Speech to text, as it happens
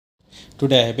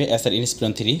Today I have a Acer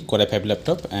Inspiron 3 Core i5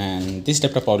 laptop, and this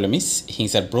laptop problem is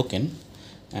hinges are broken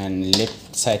and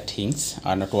left side hinges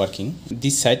are not working.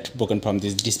 This side broken from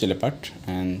this display part,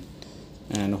 and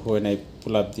when I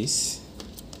pull up this,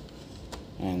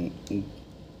 and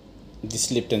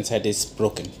this left hand side is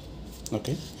broken.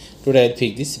 Okay, today I'll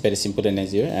fix this very simple and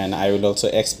easy, and I will also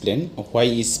explain why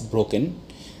is broken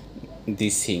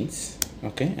these things.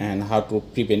 Okay, and how to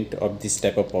prevent of this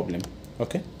type of problem.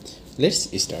 Okay, let's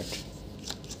start.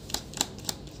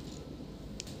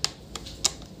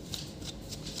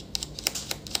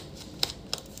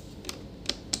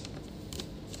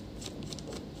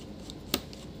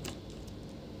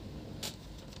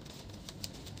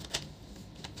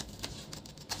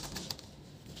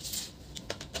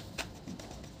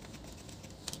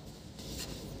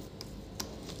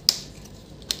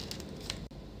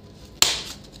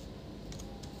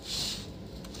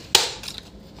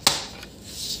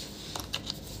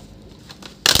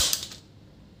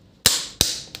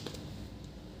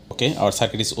 Okay, our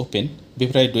circuit is open.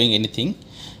 Before I doing anything,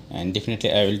 and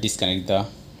definitely I will disconnect the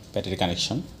battery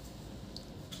connection.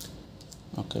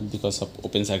 Okay, because of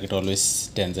open circuit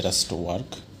always dangerous to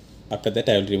work. After that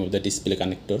I will remove the display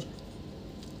connector,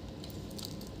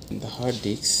 the hard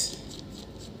disk.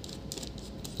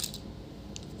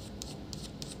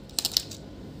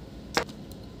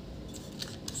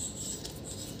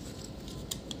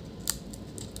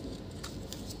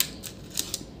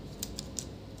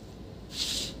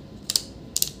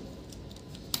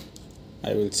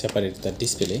 I will separate the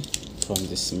display from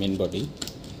this main body.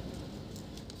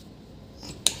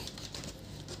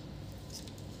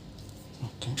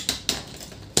 Okay,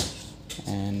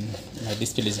 and my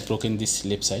display is broken this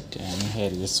left side, and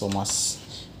here is so much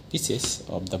pieces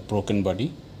of the broken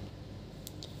body.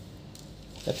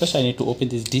 At first I need to open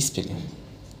this display,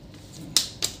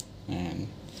 and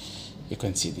you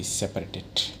can see this separated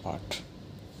part.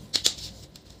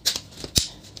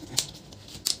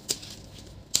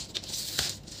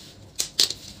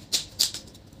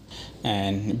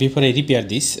 And before I repair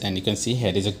this, and you can see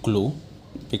here is a glue,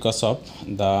 because of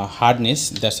the hardness,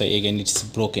 that's why again it's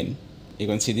broken. You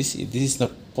can see this is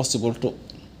not possible to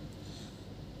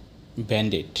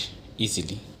bend it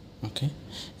easily. Okay,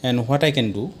 and what I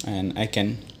can do, and I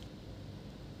can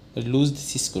lose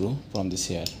this screw from this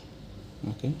here.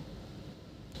 Okay,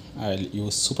 I'll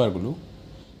use super glue.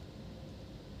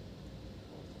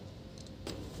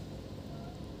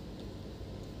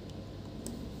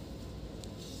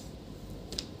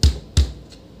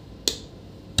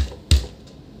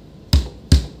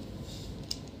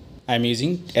 I'm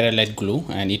using Aerolite glue,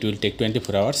 and it will take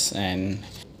 24 hours, and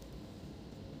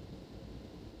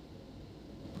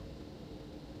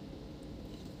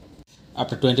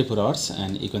after 24 hours,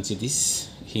 and you can see this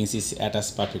hinge is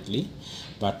attached perfectly,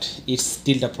 but it's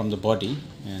tilted up from the body,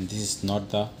 and this is not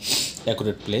the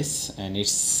accurate place, and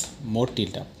it's more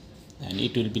tilted up, and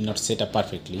it will be not set up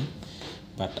perfectly,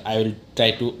 but I will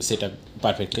try to set up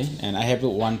perfectly. And I have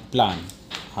one plan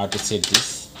how to set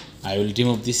this. I will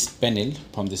remove this panel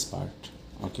from this part.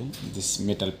 Okay, this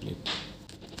metal plate.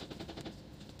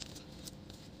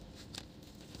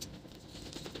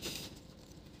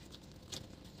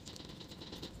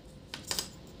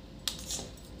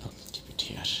 Okay, keep it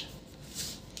here.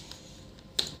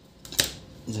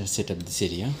 Let's set up this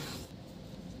area.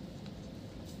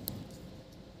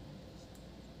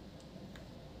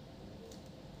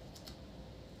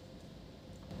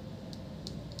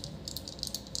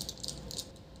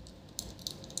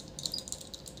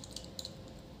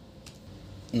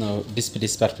 Now display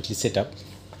is perfectly set up.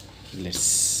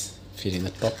 Let's fill in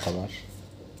the top cover of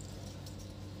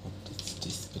this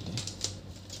display.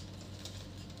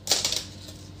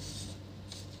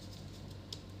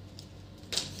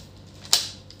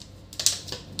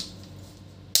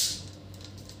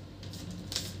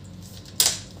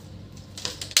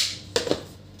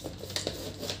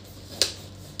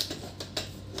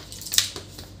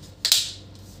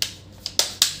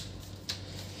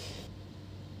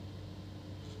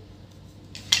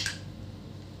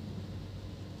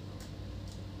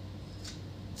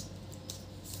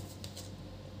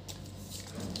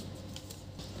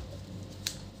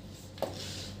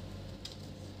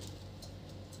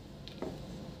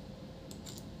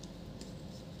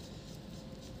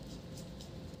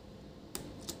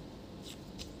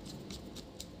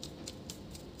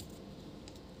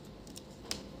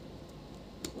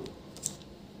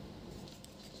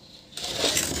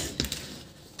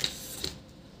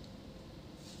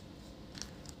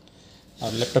 Our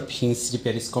laptop hinge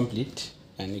repair is complete,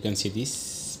 and you can see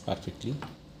this perfectly,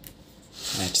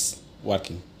 and it's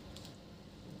working.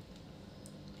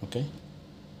 Okay,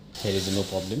 Here is no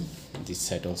problem. This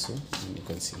side also, and you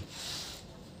can see.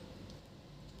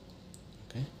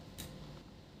 Okay,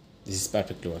 this is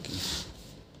perfectly working.